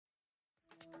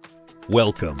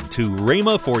Welcome to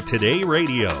Rhema for Today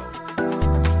Radio.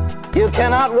 You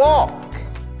cannot walk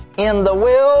in the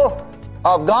will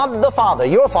of God the Father,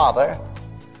 your Father,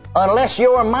 unless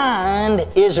your mind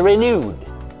is renewed.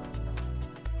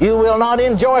 You will not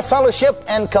enjoy fellowship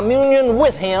and communion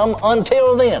with Him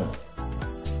until then.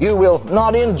 You will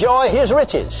not enjoy His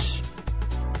riches.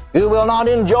 You will not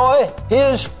enjoy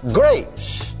His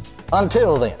grace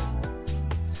until then.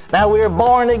 Now we're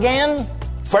born again,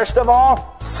 first of all,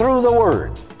 through the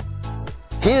Word.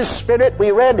 His Spirit we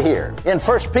read here in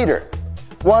 1 Peter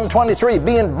 1:23,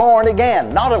 being born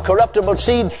again, not of corruptible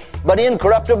seed, but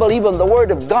incorruptible, even the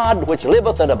Word of God, which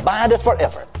liveth and abideth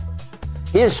forever.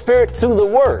 His Spirit through the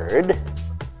Word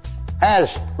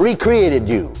has recreated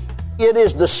you. It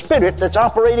is the Spirit that's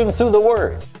operating through the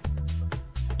Word.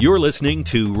 You're listening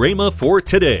to Rhema for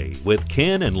Today with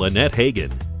Ken and Lynette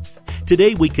Hagin.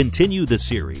 Today we continue the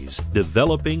series,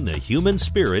 Developing the Human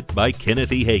Spirit by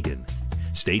Kenneth E. Hagin.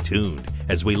 Stay tuned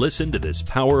as we listen to this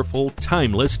powerful,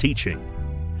 timeless teaching.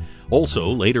 Also,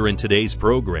 later in today's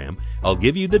program, I'll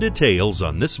give you the details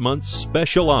on this month's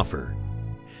special offer.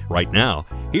 Right now,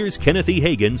 here's Kenneth E.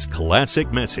 Hagin's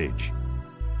classic message.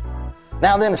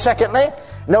 Now then, secondly,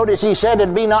 notice he said,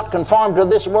 and be not conformed to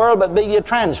this world, but be ye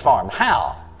transformed.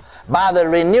 How? By the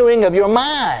renewing of your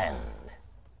mind.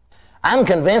 I'm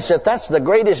convinced that that's the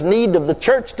greatest need of the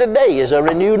church today, is a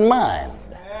renewed mind.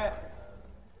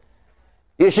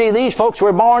 You see, these folks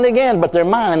were born again, but their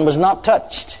mind was not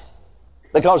touched.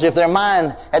 Because if their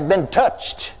mind had been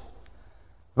touched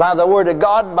by the Word of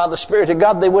God, by the Spirit of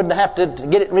God, they wouldn't have to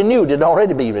get it renewed. It'd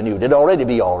already be renewed. It'd already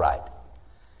be all right.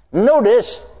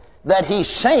 Notice that he's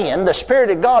saying, the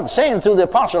Spirit of God saying through the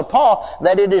Apostle Paul,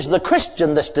 that it is the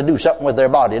Christian that's to do something with their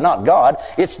body, not God.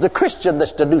 It's the Christian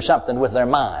that's to do something with their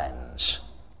minds.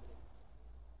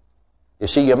 You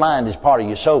see, your mind is part of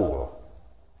your soul.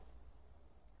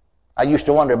 I used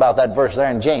to wonder about that verse there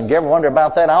in James. You ever wonder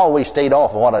about that? I always stayed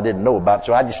off of what I didn't know about,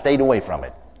 so I just stayed away from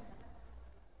it.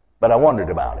 But I wondered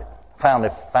about it.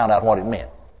 Found out what it meant.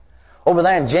 Over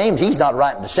there in James, he's not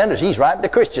writing to sinners, he's writing to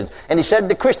Christians. And he said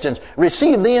to Christians,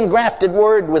 receive the engrafted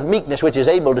word with meekness, which is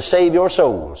able to save your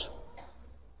souls.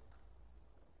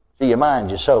 See, your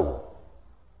mind's your soul.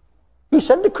 He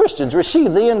said to Christians,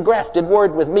 receive the engrafted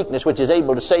word with meekness, which is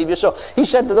able to save your soul. He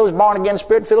said to those born-again,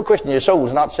 Spirit-filled Christians, your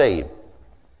soul's not saved.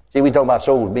 See, we talk about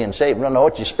souls being saved. No,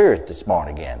 it's your spirit that's born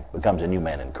again, becomes a new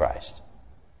man in Christ.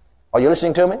 Are you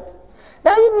listening to me?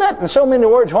 Now, isn't that in so many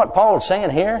words what Paul's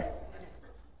saying here?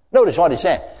 Notice what he's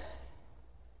saying.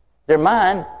 Their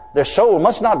mind, their soul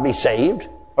must not be saved,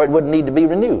 or it wouldn't need to be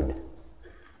renewed.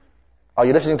 Are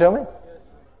you listening to me?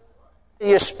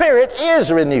 Your spirit is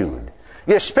renewed.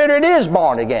 Your spirit is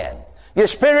born again. Your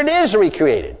spirit is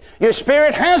recreated. Your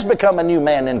spirit has become a new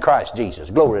man in Christ Jesus.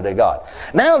 Glory to God.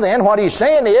 Now then, what he's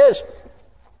saying is,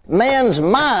 man's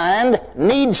mind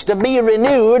needs to be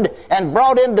renewed and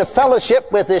brought into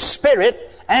fellowship with his spirit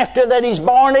after that he's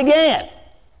born again.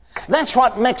 That's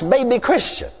what makes baby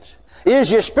Christians.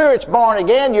 Is your spirit's born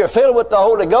again, you're filled with the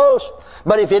Holy Ghost,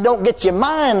 but if you don't get your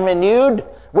mind renewed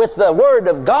with the Word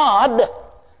of God,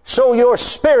 so your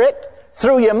spirit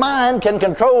through your mind can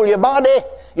control your body,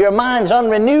 your mind's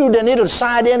unrenewed and it'll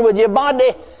side in with your body,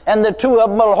 and the two of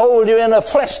them will hold you in a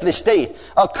fleshly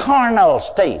state, a carnal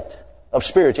state of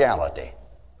spirituality.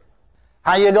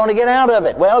 How are you going to get out of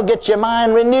it? Well, get your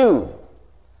mind renewed.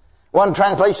 One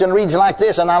translation reads like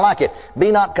this, and I like it.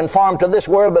 Be not conformed to this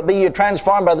world, but be ye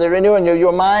transformed by the renewing of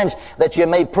your minds, that you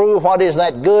may prove what is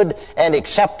that good and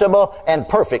acceptable and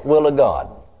perfect will of God.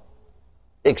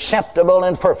 Acceptable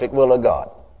and perfect will of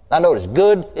God. Now notice,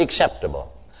 good,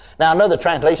 acceptable. Now another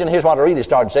translation, here's what I really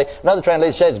started to say. Another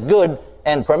translation says good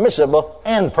and permissible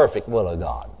and perfect will of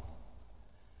God.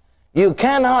 You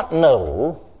cannot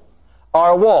know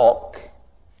or walk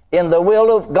in the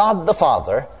will of God the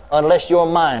Father unless your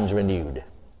mind's renewed.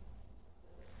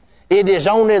 It is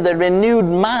only the renewed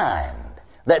mind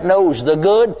that knows the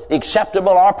good,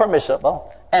 acceptable, or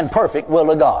permissible, and perfect will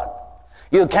of God.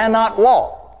 You cannot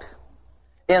walk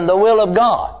in the will of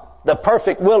God, the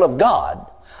perfect will of God,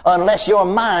 unless your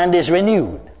mind is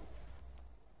renewed.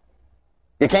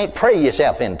 You can't pray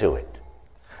yourself into it.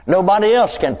 Nobody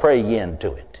else can pray you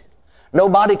into it.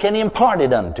 Nobody can impart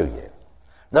it unto you.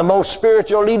 The most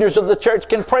spiritual leaders of the church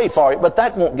can pray for it, but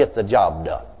that won't get the job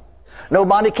done.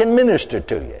 Nobody can minister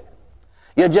to you.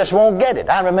 You just won't get it.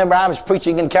 I remember I was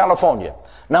preaching in California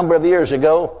a number of years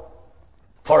ago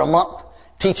for a month,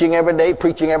 teaching every day,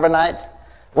 preaching every night.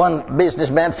 One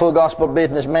businessman, full gospel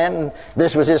businessman, and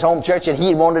this was his home church, and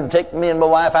he wanted to take me and my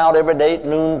wife out every day at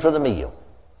noon for the meal.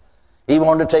 He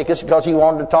wanted to take us because he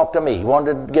wanted to talk to me. He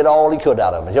wanted to get all he could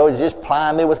out of me. He always just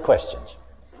plying me with questions.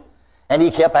 And he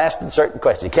kept asking certain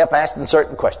questions. He kept asking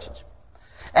certain questions.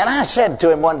 And I said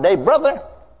to him one day, brother,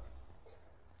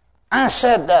 I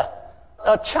said,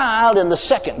 a child in the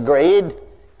 2nd grade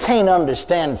can't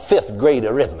understand 5th grade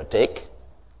arithmetic.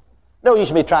 No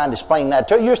use me trying to explain that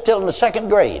to you. You're still in the 2nd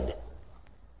grade.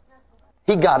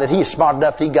 He got it. He's smart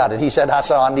enough. He got it. He said, I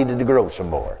saw I needed to grow some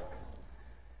more.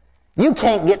 You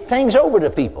can't get things over to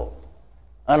people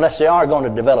unless they are going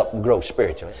to develop and grow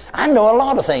spiritually. I know a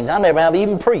lot of things I never have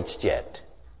even preached yet.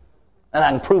 And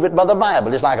I can prove it by the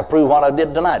Bible, just like I prove what I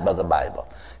did tonight by the Bible.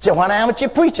 So why haven't you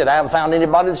preached it? I haven't found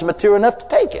anybody that's mature enough to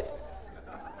take it.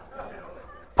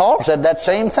 Paul said that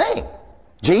same thing.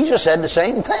 Jesus said the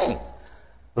same thing.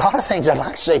 A lot of things I'd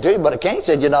like to say to you, but I can't.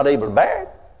 Said you're not able to bear it.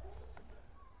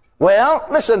 Well,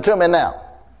 listen to me now.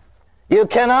 You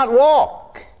cannot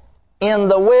walk in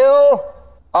the will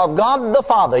of God the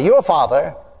Father, your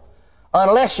Father,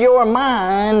 unless your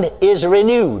mind is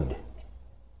renewed.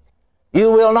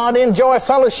 You will not enjoy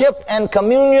fellowship and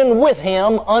communion with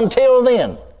Him until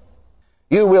then.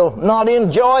 You will not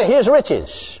enjoy His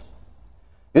riches.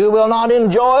 You will not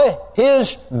enjoy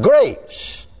His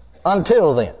grace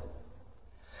until then.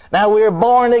 Now we're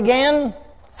born again,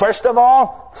 first of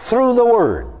all, through the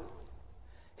Word.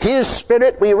 His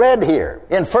Spirit we read here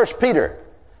in 1 Peter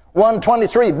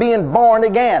 1:23, being born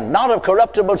again, not of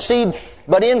corruptible seed,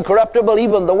 but incorruptible,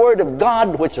 even the Word of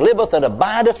God, which liveth and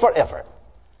abideth forever.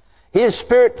 His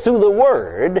Spirit through the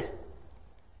Word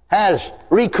has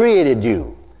recreated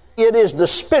you. It is the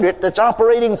Spirit that's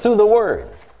operating through the Word.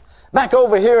 Back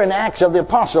over here in Acts of the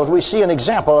Apostles, we see an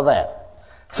example of that.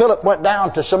 Philip went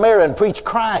down to Samaria and preached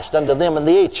Christ unto them in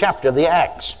the 8th chapter of the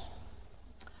Acts.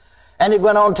 And it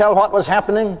went on to tell what was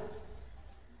happening.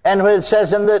 And when it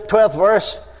says in the 12th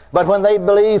verse, but when they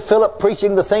believed Philip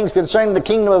preaching the things concerning the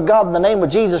kingdom of God in the name of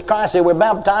Jesus Christ, they were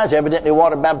baptized, evidently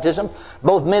water baptism,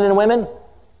 both men and women.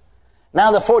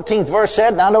 Now the 14th verse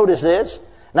said, now notice this,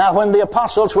 now when the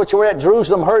apostles which were at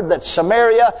Jerusalem heard that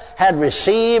Samaria had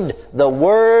received the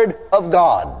word of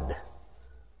God.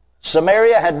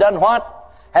 Samaria had done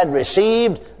what? Had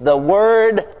received the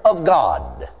word of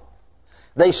God.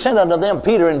 They sent unto them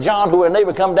Peter and John, who were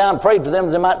neighbor, come down, prayed for them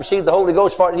that they might receive the Holy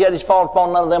Ghost, for yet is fallen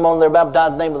upon none of them on their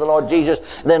baptized name of the Lord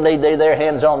Jesus. Then laid they their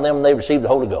hands on them and they received the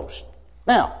Holy Ghost.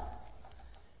 Now,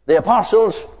 the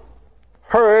apostles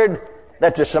heard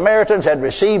that the Samaritans had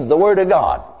received the word of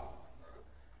God.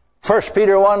 1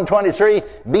 Peter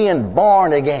 1:23, being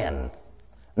born again,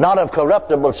 not of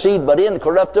corruptible seed, but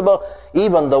incorruptible,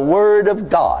 even the word of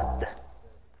God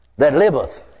that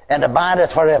liveth and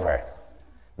abideth forever.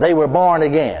 They were born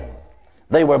again.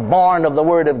 They were born of the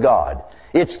Word of God.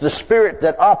 It's the Spirit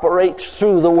that operates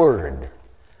through the Word.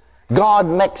 God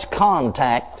makes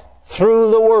contact through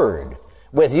the Word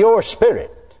with your spirit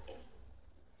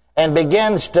and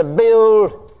begins to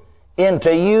build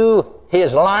into you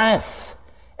His life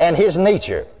and His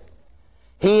nature.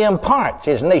 He imparts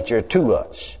His nature to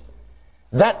us.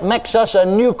 That makes us a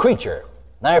new creature.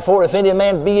 Therefore, if any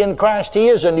man be in Christ, he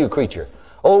is a new creature.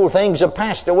 Old things have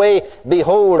passed away.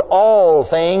 Behold, all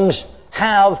things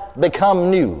have become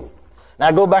new.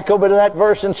 Now go back over to that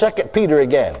verse in 2 Peter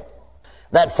again.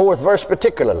 That 4th verse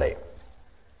particularly.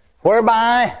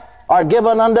 Whereby are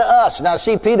given unto us. Now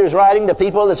see, Peter's writing to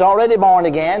people that's already born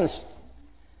again,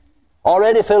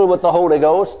 already filled with the Holy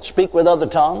Ghost, speak with other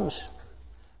tongues.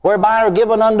 Whereby are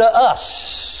given unto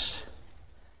us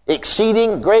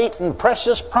exceeding great and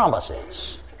precious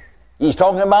promises. He's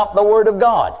talking about the Word of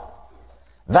God.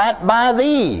 That by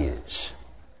these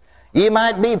ye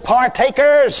might be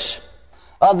partakers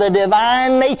of the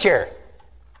divine nature.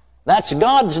 That's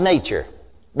God's nature.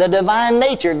 The divine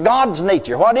nature, God's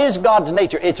nature. What is God's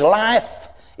nature? It's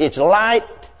life, it's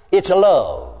light, it's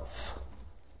love.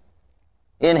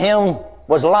 In Him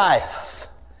was life,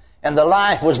 and the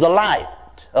life was the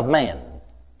light of man.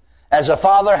 As a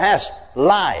Father has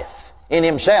life in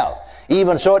Himself,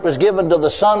 even so it was given to the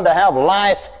Son to have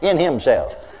life in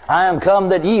Himself. I am come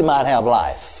that ye might have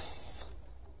life.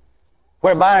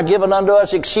 Whereby are given unto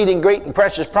us exceeding great and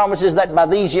precious promises, that by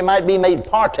these ye might be made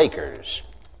partakers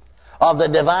of the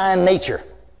divine nature.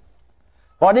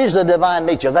 What is the divine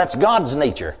nature? That's God's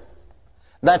nature.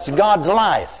 That's God's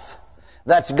life.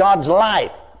 That's God's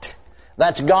light.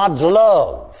 That's God's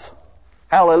love.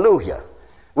 Hallelujah.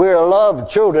 We're loved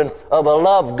children of a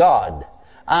loved God.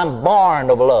 I'm born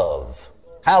of love.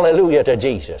 Hallelujah to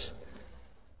Jesus.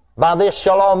 By this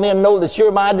shall all men know that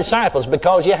you're my disciples,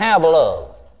 because you have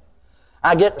love.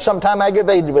 I get sometimes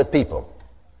aggravated with people.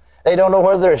 They don't know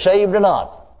whether they're saved or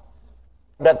not.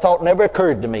 That thought never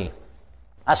occurred to me.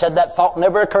 I said that thought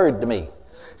never occurred to me.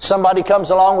 Somebody comes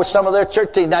along with some of their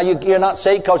church team. Now you're not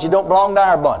saved because you don't belong to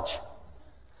our bunch.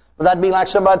 Well, that'd be like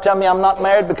somebody telling me I'm not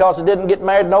married because I didn't get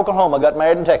married in Oklahoma, I got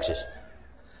married in Texas.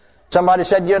 Somebody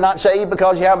said you're not saved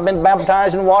because you haven't been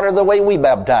baptized in water the way we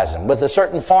baptize them, with a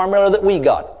certain formula that we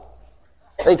got.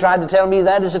 They tried to tell me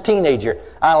that as a teenager.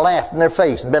 I laughed in their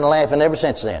face and been laughing ever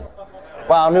since then.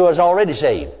 Well, I knew I was already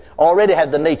saved, already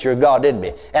had the nature of God in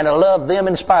me, and I loved them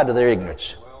in spite of their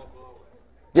ignorance.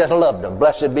 Just loved them.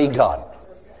 Blessed be God.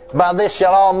 By this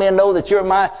shall all men know that you're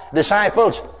my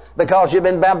disciples, because you've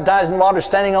been baptized in water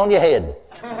standing on your head.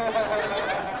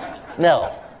 No.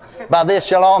 By this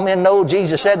shall all men know,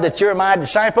 Jesus said, that you're my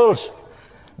disciples,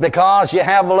 because you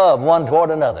have love one toward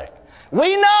another.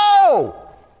 We know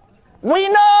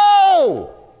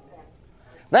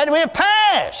that we're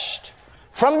passed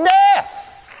from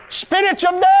death,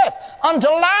 spiritual death, unto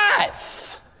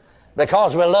life,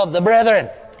 because we love the brethren.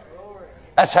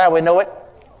 That's how we know it.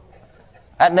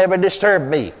 That never disturbed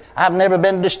me. I've never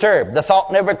been disturbed. The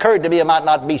thought never occurred to me I might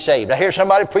not be saved. I hear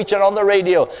somebody preaching on the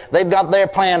radio. They've got their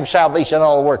plan of salvation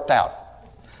all worked out.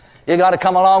 You got to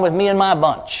come along with me and my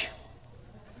bunch.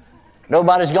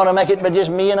 Nobody's going to make it but just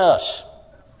me and us.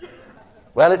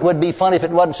 Well, it would be funny if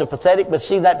it wasn't so pathetic, but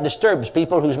see, that disturbs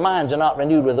people whose minds are not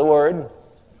renewed with the Word.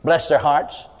 Bless their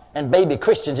hearts. And baby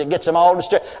Christians, it gets them all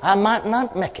disturbed. I might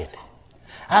not make it.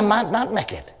 I might not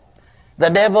make it. The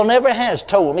devil never has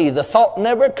told me, the thought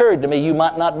never occurred to me, you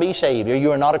might not be saved or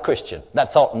you are not a Christian.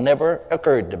 That thought never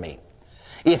occurred to me.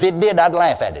 If it did, I'd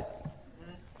laugh at it.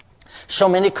 So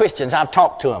many Christians, I've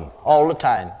talked to them all the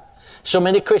time. So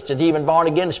many Christians, even born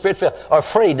again, Spirit-filled, are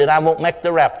afraid that I won't make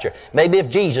the rapture. Maybe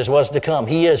if Jesus was to come,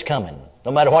 He is coming.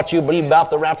 No matter what you believe about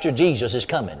the rapture, Jesus is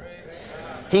coming.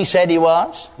 He said He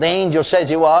was. The angel says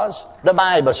He was. The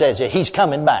Bible says He's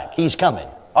coming back. He's coming.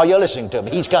 Are you listening to me?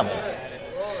 He's coming.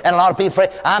 And a lot of people say,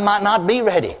 I might not be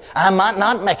ready. I might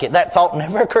not make it. That thought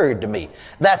never occurred to me.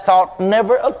 That thought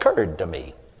never occurred to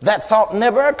me. That thought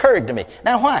never occurred to me.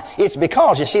 Now why? It's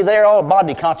because, you see, they're all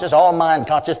body conscious, all mind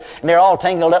conscious, and they're all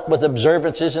tangled up with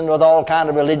observances and with all kind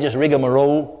of religious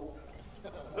rigmarole.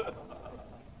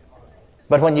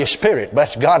 But when your spirit,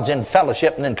 bless God's in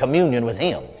fellowship and in communion with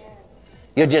Him,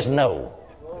 you just know.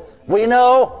 We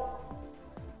know,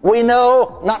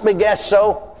 not we guess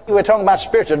so. We're talking about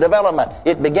spiritual development.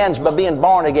 It begins by being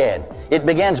born again. It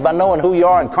begins by knowing who you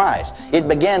are in Christ. It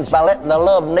begins by letting the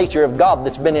love nature of God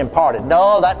that's been imparted.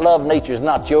 No, that love nature is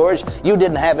not yours. You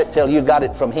didn't have it till you got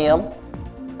it from Him.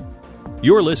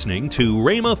 You're listening to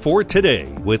Rhema for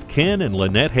Today with Ken and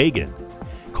Lynette Hagin.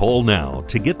 Call now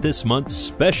to get this month's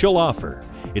special offer.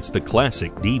 It's the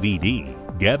classic DVD,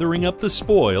 Gathering Up the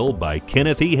Spoil by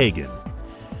Kenneth E. Hagin.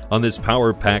 On this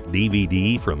power-packed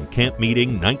DVD from Camp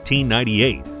Meeting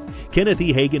 1998, Kenneth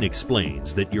E. Hagin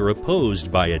explains that you're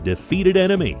opposed by a defeated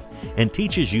enemy and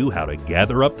teaches you how to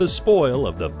gather up the spoil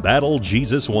of the battle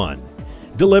Jesus won.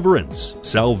 Deliverance,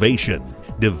 salvation,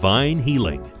 divine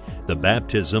healing, the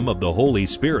baptism of the Holy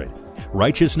Spirit,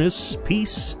 righteousness,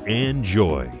 peace, and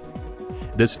joy.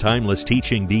 This timeless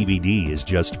teaching DVD is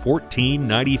just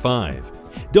 $14.95.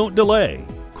 Don't delay.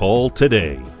 Call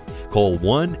today. Call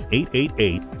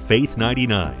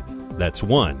 1-888-FAITH-99. That's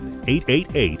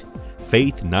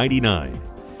 1-888-FAITH-99.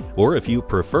 Or if you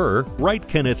prefer, write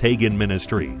Kenneth Hagin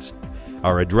Ministries.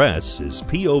 Our address is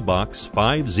P.O. Box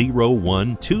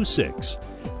 50126,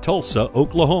 Tulsa,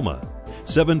 Oklahoma,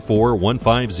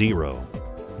 74150.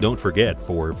 Don't forget,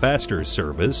 for faster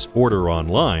service, order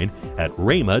online at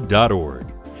rhema.org.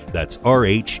 That's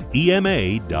RHEMA.org.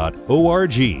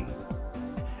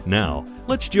 Now,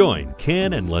 let's join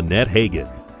Ken and Lynette Hagin.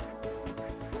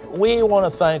 We want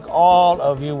to thank all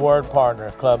of you Word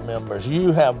Partner Club members.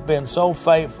 You have been so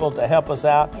faithful to help us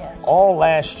out all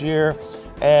last year,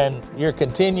 and you're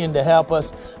continuing to help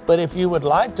us. But if you would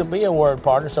like to be a Word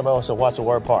Partner, somebody will say, what's a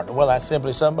Word Partner? Well, that's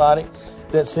simply somebody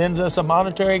that sends us a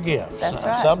monetary gift. That's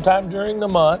right. Sometime during the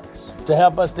month to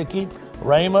help us to keep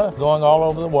Rhema going all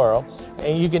over the world.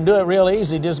 And you can do it real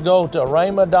easy. Just go to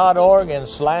rhema.org and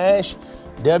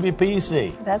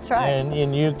 /WPC. That's right.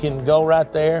 And you can go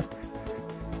right there.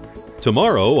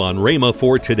 Tomorrow on Rhema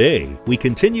for Today, we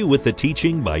continue with the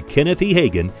teaching by Kenneth E.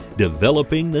 Hagin,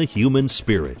 Developing the Human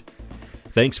Spirit.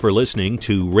 Thanks for listening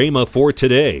to Rhema for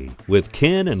Today with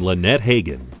Ken and Lynette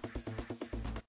Hagin.